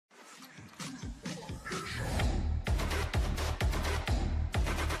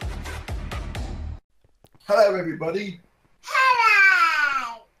Hello, everybody.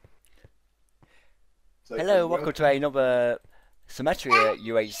 Hello! Hello, Welcome to another Symmetria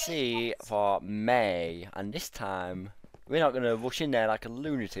UHC for May, and this time we're not going to rush in there like a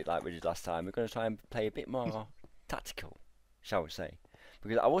lunatic like we did last time. We're going to try and play a bit more tactical, shall we say.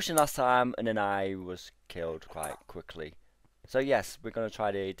 Because I rushed in last time and then I was killed quite quickly. So yes, we're going to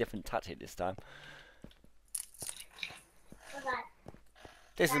try a different tactic this time.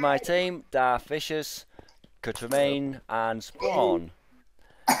 This is my team, Darth Vicious, KTremain and Spraun.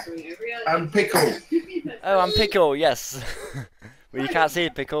 And Pickle. Oh, and Pickle, yes. Well, you can't see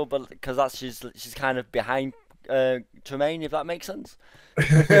Pickle, but because that's she's kind of behind Tremaine, if that makes sense.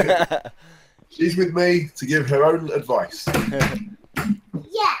 She's with me to give her own advice.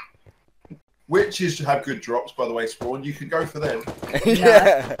 Yeah. Witches have good drops, by the way, Spawn. You can go for them.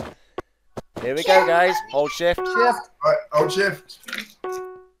 Yeah. Here we go, guys. Hold shift. Right, hold shift.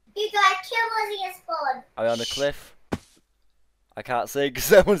 You got killers in your spawn. Are we on the cliff? I can't see because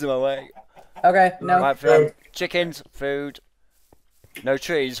someone's in my way. Okay, no. Right, friend. Chickens, food. No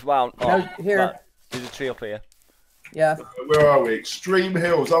trees. Wow. Oh, No, here. right. There's a tree up here. Yeah. Where are we? Extreme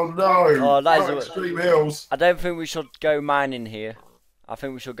Hills. Oh, no. Oh, that is Not a- Extreme Hills. I don't think we should go mining here. I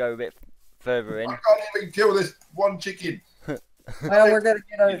think we should go a bit further in. I can't even kill this one chicken. Well, we're gonna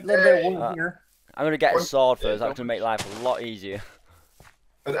get a little bit of wood here. I'm going to get a sword first. That's going to make life a lot easier.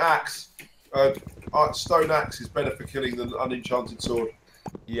 An axe. Stone axe is better for killing than an unenchanted sword.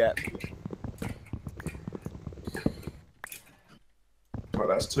 Yeah. Right,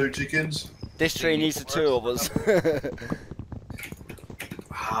 that's 2 chickens. This tree needs the 2 of us.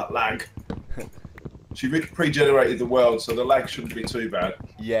 Lag. She pre-generated the world, so the lag shouldn't be too bad.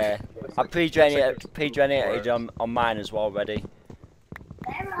 Yeah. I pre-generated on mine as well already.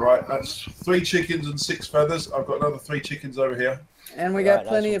 Right, that's 3 chickens and 6 feathers. I've got another 3 chickens over here. And we got Right,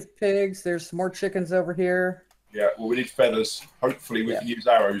 plenty nice of pigs. There's some more chickens over here. Yeah, well, we need feathers. Hopefully, we Yeah. can use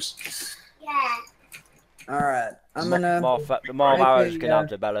arrows. Yeah. Alright. I'm The gonna more make arrows a, can have,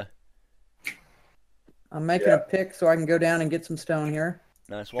 the better. I'm making a pick so I can go down and get some stone here.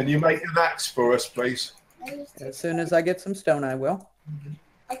 Nice Can one. you make an axe for us, please? As soon as I get some stone I will.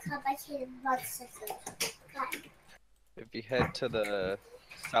 I come back here and run something. If you head to the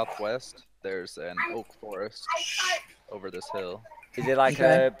southwest, there's an oak forest over this hill. Is it like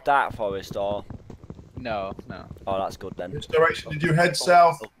Okay. a dark forest or? No, no. Oh, that's good then. Which direction did you head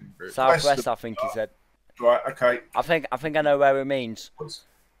south? Southwest, I think he said. Right, okay. I think I know where it means.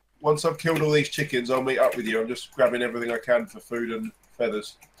 Once I've killed all these chickens, I'll meet up with you. I'm just grabbing everything I can for food and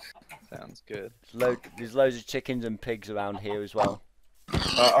feathers. Sounds good. There's loads of chickens and pigs around here as well.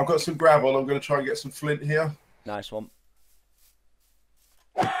 I've got some gravel. I'm going to try and get some flint here. Nice one.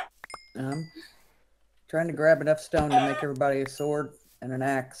 Trying to grab enough stone to make everybody a sword and an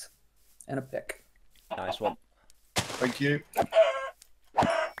axe and a pick. Nice one. Thank you.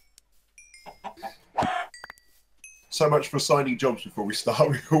 So much for assigning jobs before we start.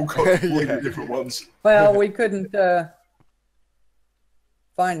 We've all got completely different ones. Well, we couldn't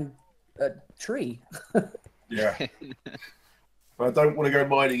find a tree. Yeah. I don't want to go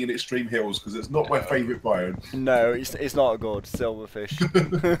mining in extreme hills because it's not my favourite biome. No, it's not good.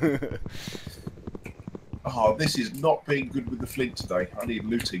 Silverfish. Oh, this is not being good with the flint today. I need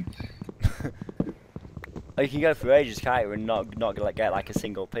looting. Oh, you can go for ages, can't you, and not get like a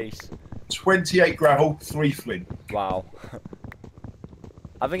single piece. 28 gravel, 3 flint. Wow.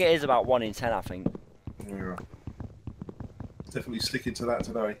 I think it is about 1 in 10. I think. Yeah. Definitely sticking to that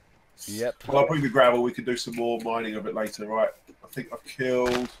today. Yep. Well, I'll bring the gravel. We can do some more mining of it later, right? I think I've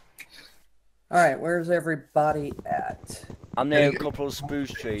killed. Alright, where's everybody at? I'm near a couple of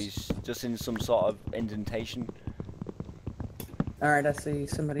spruce trees, just in some sort of indentation. Alright, I see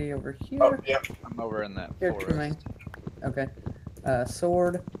somebody over here. Oh, yeah. I'm over in that Here, forest. Tremaine. Okay.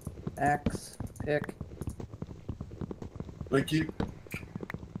 Sword, axe, pick. Thank you.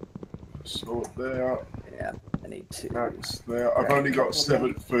 Sort there. Yeah, I need 2. Axe there. I've only got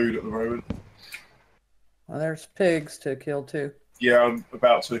 7 food at the moment. Well, there's pigs to kill too. Yeah, I'm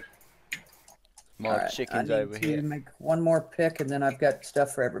about to. More Alright, chickens I need over to here. make 1 more pick and then I've got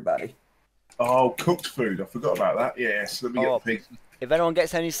stuff for everybody. Oh, cooked food. I forgot about that. Yes, let me Oh. get the pig. If anyone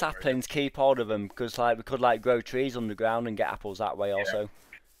gets any saplings, keep hold of them, because like we could like grow trees underground and get apples that way also.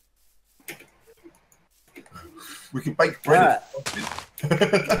 We can bake bread.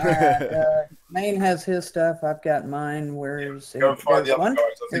 Alright, Maine has his stuff. I've got mine. Where's Go and find the there's other one? guys.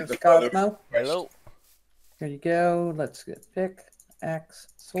 I think There's they've got them. Cosmo. Hello. Here you go. Let's get pick, axe,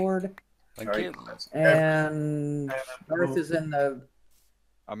 sword, Thank you. and Earth is in the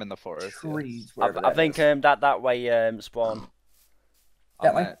I'm in the forest. yeah. trees. I wherever that think is. that way Spawn. That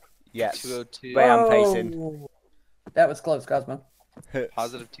I'm way? at- Yeah. 202. Wait, I'm facing. Whoa. That was close, Cosmo.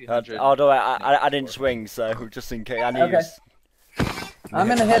 Positive 200. Although I didn't swing, so just in case I knew. Okay. I'm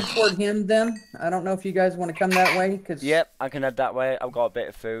gonna head toward him then. I don't know if you guys want to come that way, cause. Yep, I can head that way. I've got a bit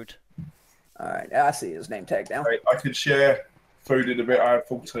of food. All right, I see his name tag now. Right, I can share food in a bit. I have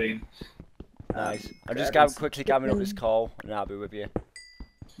 14. Nice. I'm just grabbing quickly gathering up this chicken. coal, and I'll be with you.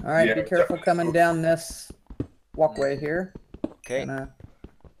 All right, Yeah, be careful coming down this walkway here. Okay. Gonna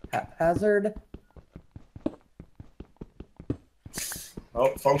haphazard. Oh,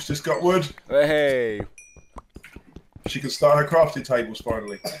 False just got wood. Hey. She can start her crafting tables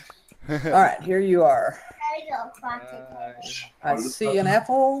finally. All right, here you are. There you go, crafting. I see an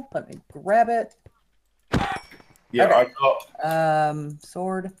apple. Let me grab it. Yeah, Okay. I've got.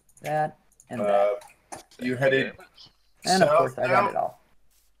 Sword, that, and that. You headed And of course, south I got now? it all.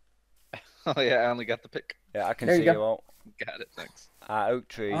 Oh yeah, I only got the pick. Yeah, I can There see you you go. all. Got it, thanks. Oak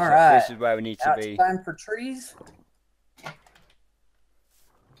trees. All right. This is where we need to Now be. it's time for trees.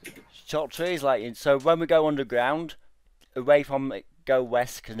 Short trees, like so. When we go underground, away from go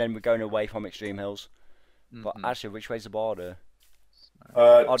west, because then we're going away from extreme hills. But Mhm. actually, which way's the border?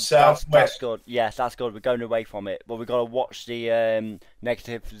 Oh, that's Southwest. good. Yes, that's good. We're going away from it, but we've got to watch the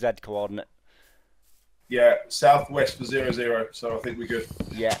negative Z coordinate. Yeah, southwest for 00. So I think we're good.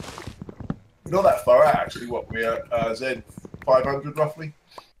 Yeah. We're not that far out actually. What we're Z 500 roughly.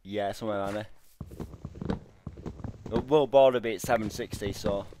 Yeah, somewhere around there. The world border be at 760,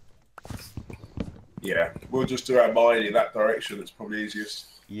 so Yeah, we'll just do our mine in that direction. It's probably easiest.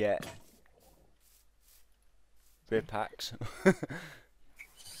 yeah. Rib packs.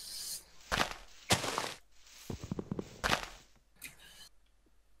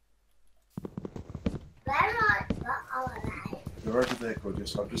 Where are all of that? They're over there,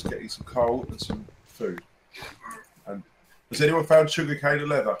 gorgeous. I'm just getting some coal and some food. And has anyone found sugar cane and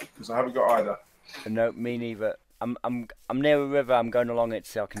leather? Because I haven't got either. No, me neither. I'm near a river. I'm going along it to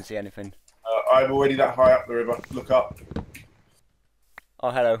see if I can see anything. I'm already that high up the river. Look up.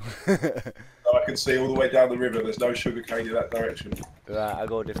 Oh, hello. I can see all the way down the river. There's no sugar cane in that direction. Right, I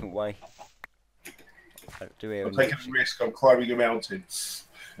go a different way. I do hear I'm taking a risk. I'm climbing a mountain.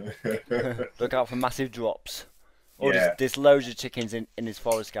 Look out for massive drops. Oh, Yeah. there's loads of chickens in this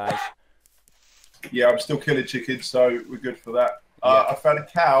forest, guys. Yeah, I'm still killing chickens, so we're good for that. Yeah. I found a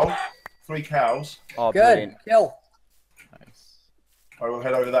cow. 3 cows. Oh, Good. brilliant. Kill. Nice. I will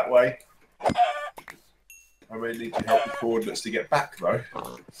head over that way. I may need to help the coordinates to get back, though.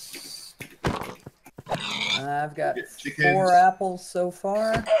 I've got Get chickens. 4 apples so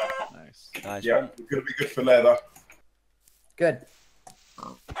far. Nice. Nice Yeah, one. we're going to be good for leather. Good.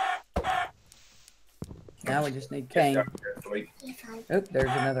 Now we just need Get cane. down carefully. If I Oh,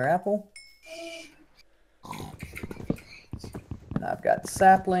 there's another apple. And I've got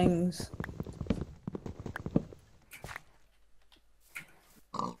saplings.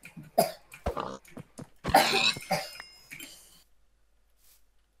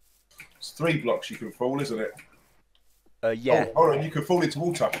 It's 3 blocks you can fall, isn't it? Yeah. Oh, hold on, you can fall into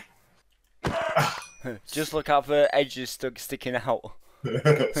water. Just look out for edges sticking out. Yeah,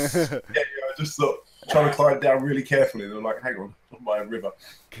 I just thought, trying to climb down really carefully. They're like, hang on my river.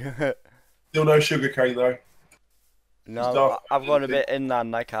 Still no sugar cane, though. No, Stuff. I've gone a bit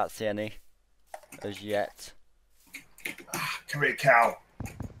inland. I can't see any as yet. Come here, cow.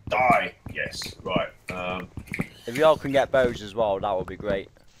 Die. Yes, right. If y'all can get bows as well, that would be great.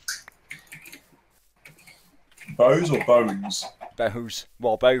 Bows or bones? Bows.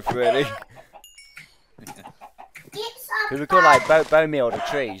 Well, both really. it's We a could like bone meal the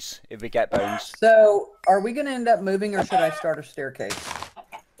trees if we get bones. So, are we going to end up moving or should I start a staircase?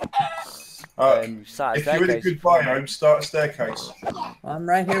 Side If you're in a staircase. good biome, start a staircase. Well, I'm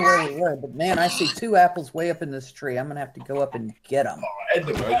right here where we were, but man, I see 2 apples way up in this tree. I'm going to have to go up and get them. Oh,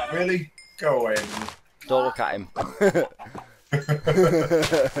 Enderman, really? Go away, Enderman. Don't look at him.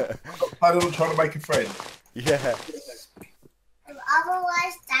 I don't trying to make a friend. Yeah.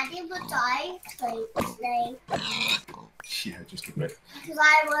 Otherwise, Daddy would die completely. Yeah, just a bit. Because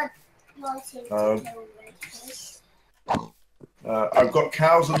I would want him to kill me. I've got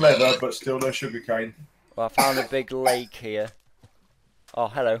cows and leather, but still no sugar cane. Well, I found a big lake here. Oh,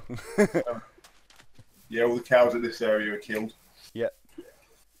 hello. Yeah, all the cows in this area are killed. Yep.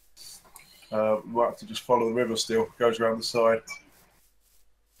 We might have to just follow the river still. It goes around the side.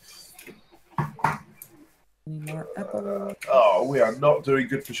 Any more apples? Oh, we are not doing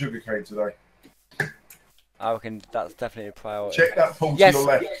good for sugarcane today. I reckon that's definitely a priority. Check that pool Yes. to your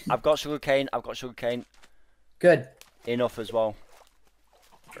left. I've got sugarcane. I've got sugarcane. Good. Enough as well.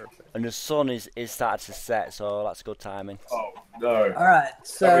 Perfect. And the sun is starting to set, so that's good timing. Oh, No. All right, That means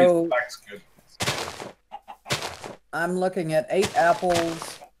so the bag's good. I'm looking at 8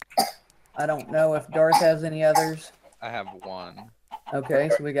 apples. I don't know if Darth has any others. I have 1. Okay,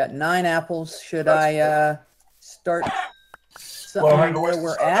 so we got 9 apples. Should That's I start something Well, hang on. where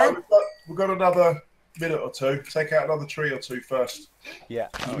we're No, at? we've got another minute or two. Take out another tree or two first. Yeah.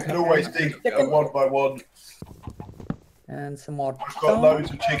 You can always dig Chicken. one by one. And some more. I've got loads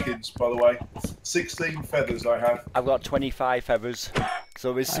of chickens, by the way. 16 feathers I have. I've got 25 feathers,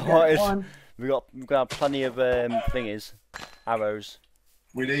 so we're I got sorted. 1. We've got plenty of thingies, arrows.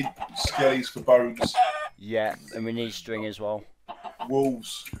 We need skellies for bones. Yeah, and we need string as well.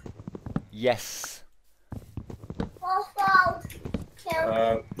 Wolves. Yes.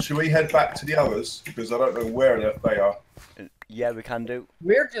 Should we head back to the others? Because I don't know where on earth they are. Yeah, we can do.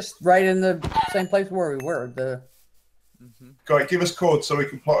 We're just right in the same place where we were. The Guy, give us chords so we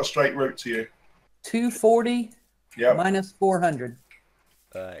can plot a straight route to you. 240 Yeah. minus 400.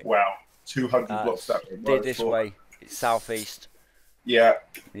 Wow. 200 blocks that way. Did this way. It's southeast. Yeah.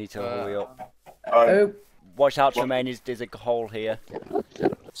 We need to hurry up. Oh, Watch out, Tremaine. There's a hole here.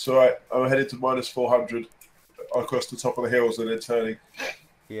 So I'm headed to minus 400 across the top of the hills and then turning.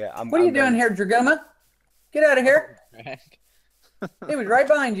 Yeah. what are you doing here, Dragoma? Get out of here. He was right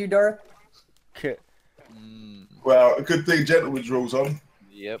behind you, Darth. here? Well, a good thing gentleman's rules on.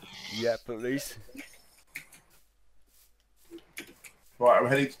 Yep. Yep, at least. Right, I'm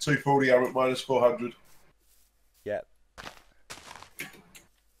heading to 240. I'm at minus 400. Yep.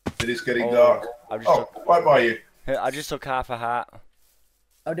 It is getting Oh, dark. I Right by you. just took half a heart.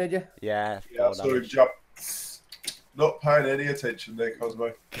 Oh, did you? Yeah. Yeah, I saw him jump. Not paying any attention there,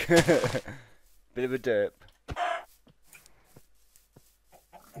 Cosmo. Bit of a derp.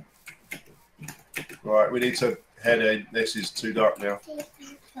 Right, we need to head in. This is too dark now.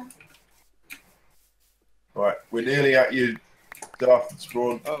 Right, we're nearly at you, Darth and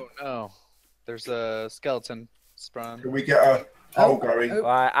Spraun. Oh no. There's a skeleton, Spraun. Can we get a hole going? Oh.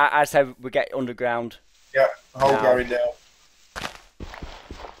 Right, I said we get underground. Yeah, hole Now. going now.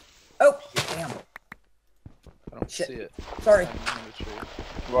 Oh, damn. I don't Shit. see it. Sorry. I'm in the tree.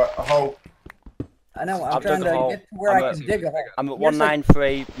 Right, a hole. I know. I'm I've trying dug a to hole. get to where I'm I at- can dig a hole. I'm at Here's a-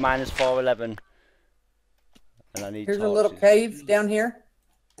 193 minus 411. And I need Here's a torches. little cave down here,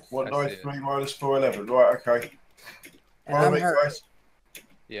 193 minus 411. Right, okay. and Follow I'm me, hurt. guys.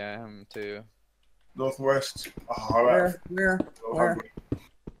 Yeah, I am too. Northwest. Oh, I'm out. Where I'm hungry.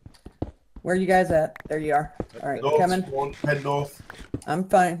 are you guys at? There you are. All right, North, coming. Spawn, head north. I'm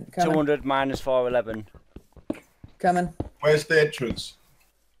fine. Coming. 200 minus 411. Coming. Where's the entrance?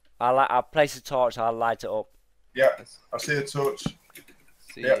 I'll place a torch, I'll light it up. Yeah, I see a torch.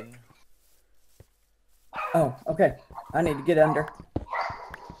 See. Yep. Oh, okay. I need to get under.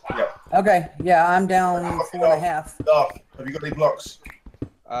 Yeah. Okay. Yeah, I'm down 4.5. Darth, have you got any blocks?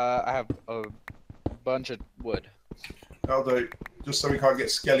 I have a bunch of wood. I'll do. Just so we can't get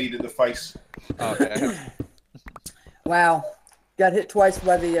skellied in the face. Okay. Wow. Got hit twice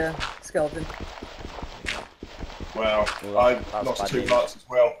by the skeleton. Wow. Well, I've that's lost bad 2 news. hearts as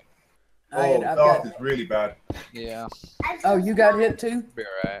well. Oh, I've Darth got. is really bad. Yeah. Oh, you got hit too? Be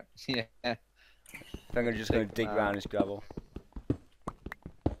alright. Yeah. I think I'm just going to dig around this gravel.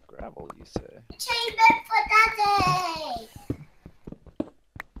 Gravel, you say? Achievement for Daddy!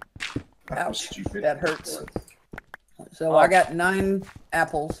 That was Ouch. stupid. That hurts. So Oh. I got 9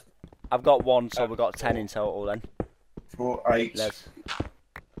 apples. I've got 1, so we've got 10 in total then. 4, 8. Let's.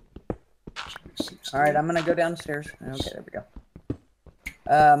 16. All right, I'm gonna go downstairs. Okay, there we go.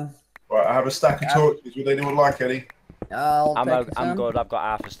 Right, I have a stack of Yeah. torches. Would anyone like any? I'll I'm take some. good, I've got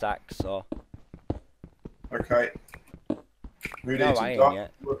half a stack, so. Okay. Who No, needs I some ain't dark?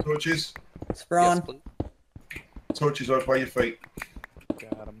 yet. You want torches? Sprawn. Yes, please. Torches over by your feet.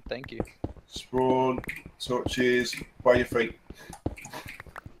 Got 'em. Thank you. Sprawn, torches by your feet.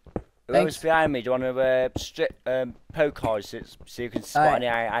 Whoever's Thanks. behind me, do you want to strip, poke holes so you can spot Aye. any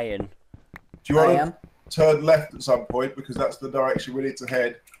iron? Do you I want am. to turn left at some point because that's the direction we need to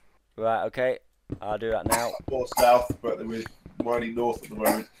head? Right, okay. I'll do that now. Or south, but we're mining north at the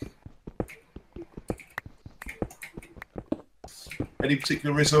moment. Any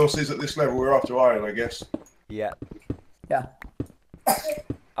particular resources at this level? We're after iron, I guess. Yeah. Yeah.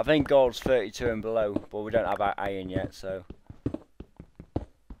 I think gold's 32 and below, but we don't have iron yet, so.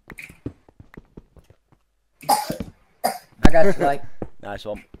 I got you, like. Nice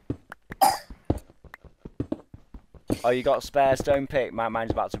one. Oh, you got a spare stone pick?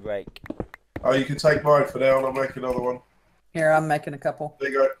 Mine's about to break. Oh, you can take mine for now and I'll make another one. Here, I'm making a couple. There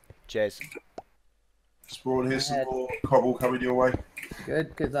you go. Cheers. Spawn, here's some Ahead. more cobble coming your way. Good,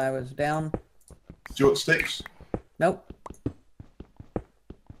 because I was down. Do you want sticks? Nope.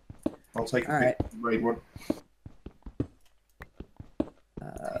 I'll take a All pick. Made one.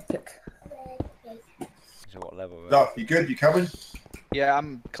 Pick. So what level? Duff, you good? You coming? Yeah,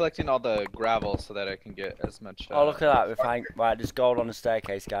 I'm collecting all the gravel so that I can get as much. Oh, look at that. We're fine. Right, there's gold on the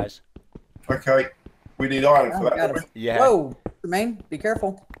staircase, guys. Okay. We need iron for Oh, that. got don't it. we? Yeah. Whoa, Tremaine, be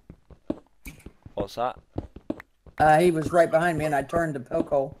careful. What's that? He was right behind me, and I turned to poke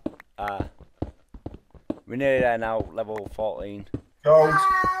hole. We're nearly there now, level 14. Gold.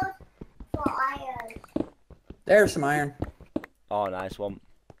 For iron. There's some iron. Oh, nice one.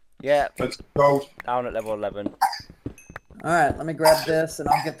 Yeah, That's gold. down at level 11. All right, let me grab this, and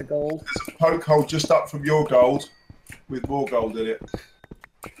I'll get the gold. There's a poke hole just up from your gold with more gold in it.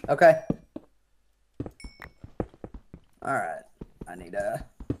 Okay. All right. I need a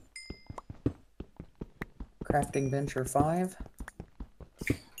crafting venture 5.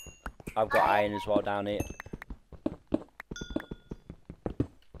 I've got iron as well down here.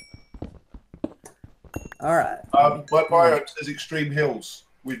 All right. My bio says Extreme Hills.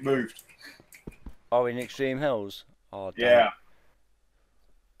 We've moved. Oh, in Extreme Hills? Oh, damn. Yeah.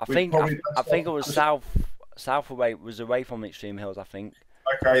 I We think probably- it was south away, was away from Extreme Hills, I think.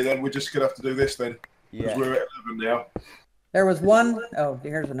 Okay, then we're just going to have to do this then. Because Yeah. we're at 11 now. There was one oh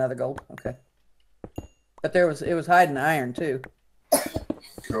here's another gold. Okay. But it was hiding iron too.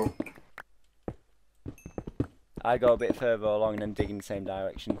 Cool. I go a bit further along and then dig in the same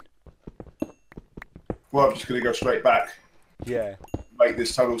direction. Well, I'm just going to go straight back. Yeah. Make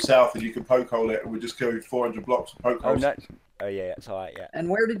this tunnel south and you can poke hole it and we'll just go 400 blocks of poke Oh, holes. no. Oh, yeah, it's alright, yeah. And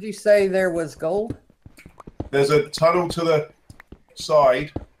where did you say there was gold? There's a tunnel to the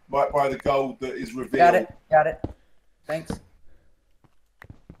side right by the gold that is revealed. Got it. Got it. Thanks.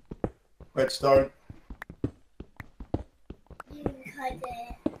 Redstone. You can cut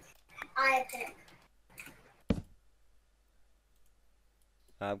it. I pick.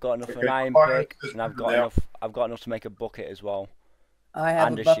 I've got enough for an Okay, iron fine, pick, just and I've got now. enough to make a bucket as well. I have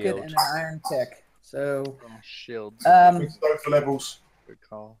And a a bucket shield. and an iron pick. So Oh, shields. Redstone for levels. Good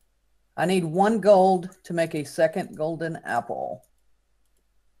call. I need 1 gold to make a second golden apple.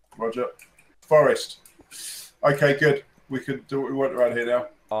 Roger. Forest. Okay, good. We can do what we want around here now.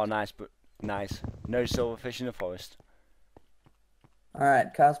 Oh, nice, but nice. No silverfish in the forest. All right,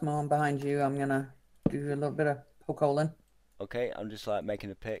 Cosmo, I'm behind you. I'm gonna do a little bit of poke holing. Okay, I'm just like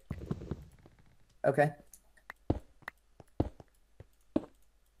making a pick. Okay.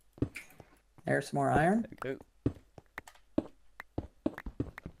 There's some more iron. There we go.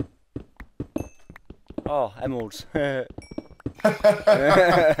 Oh, emeralds. Yeah,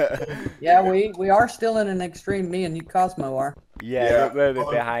 we are still in an extreme. Me and you, Cosmo, are. Yeah, we're a bit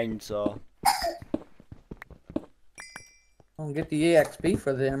behind, so. I'll get the EXP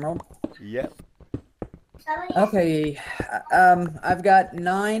for the emerald. Yep. Okay. I've got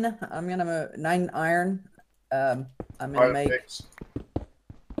 9. I'm gonna 9 iron. I'm gonna Iron make. picks.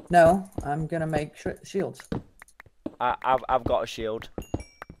 No, I'm gonna make shields. I've got a shield.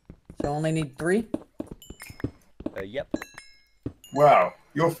 So only need 3. Yep. Wow,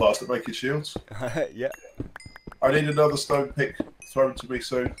 you're fast at making shields. Yep. I need another stone pick thrown to me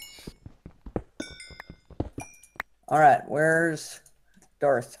soon. All right, where's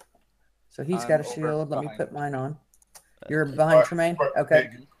Darth? So he's I'm got a over shield. Let me behind. put mine on. You're behind Tremaine? Right, Okay.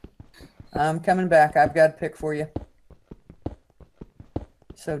 pick. I'm coming back. I've got a pick for you.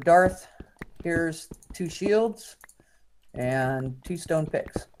 So Darth, here's 2 shields and 2 stone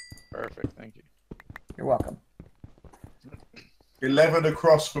picks. Perfect. Thank you. You're welcome. 11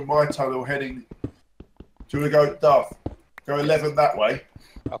 across from my tunnel heading. Do you want to go Duff? Go 11 that way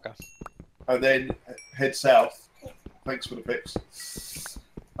Okay. and then head south. Thanks for the picks.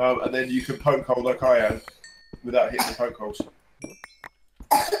 And then you can poke hole like I am without hitting the poke holes.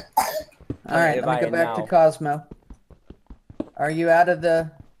 All right, if let me I go am back to now. Cosmo. Are you out of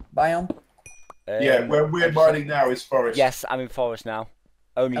the biome? Yeah, where we're mining now is forest. Yes, I'm in forest now.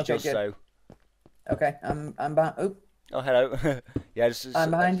 Only Okay, just good. so. Okay, I'm behind. Oop, Oh, hello. Yeah, just.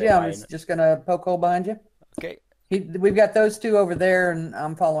 I'm behind okay, you. I'm fine. just gonna poke hole behind you. Okay. We've got those 2 over there, and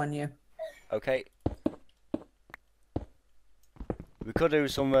I'm following you. Okay. We could do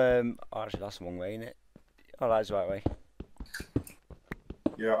some. Oh, actually, that's the wrong way, isn't it? Oh, that's the right way.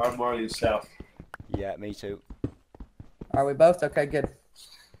 Yeah, I'm mining south. Yeah, me too. Are we both? Okay, good.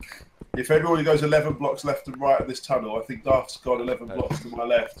 If everybody goes 11 blocks left and right of this tunnel, I think Duff's got 11 blocks to my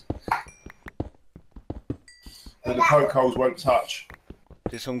left. Then the poke holes won't touch.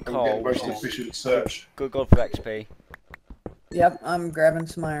 Do some And we'll get the coal. most efficient search. Good for XP. Yep, I'm grabbing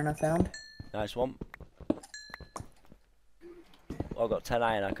some iron I found. Nice one. I've got 10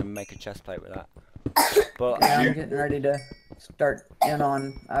 iron. I can make a chest plate with that. But Yeah, You- I'm getting ready to start in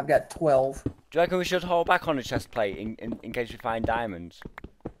on. I've got 12. Do you reckon we should hold back on the chest plate in case we find diamonds?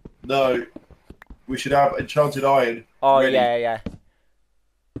 No, we should have enchanted iron. Oh ready. yeah.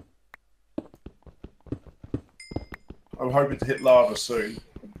 I'm hoping to hit lava soon.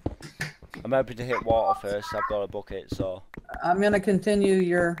 I'm hoping to hit water first. I've got a bucket, so. I'm gonna continue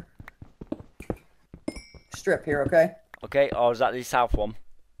your strip here, okay? Okay. Oh, is that the south one?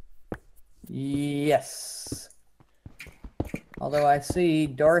 Yes. Although I see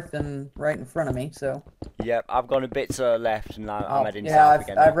Darth right in front of me, so. Yep. I've gone a bit to the left, and now I'm heading yeah, south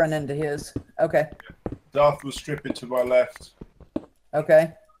again. I've run into his. Okay. Darth was stripping to my left.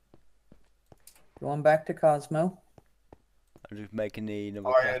 Okay. Going back to Cosmo. I'm just making the another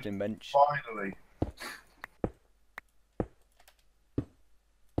Iron. crafting bench. Finally.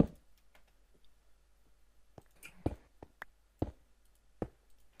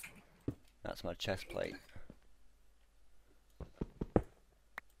 That's my chest plate.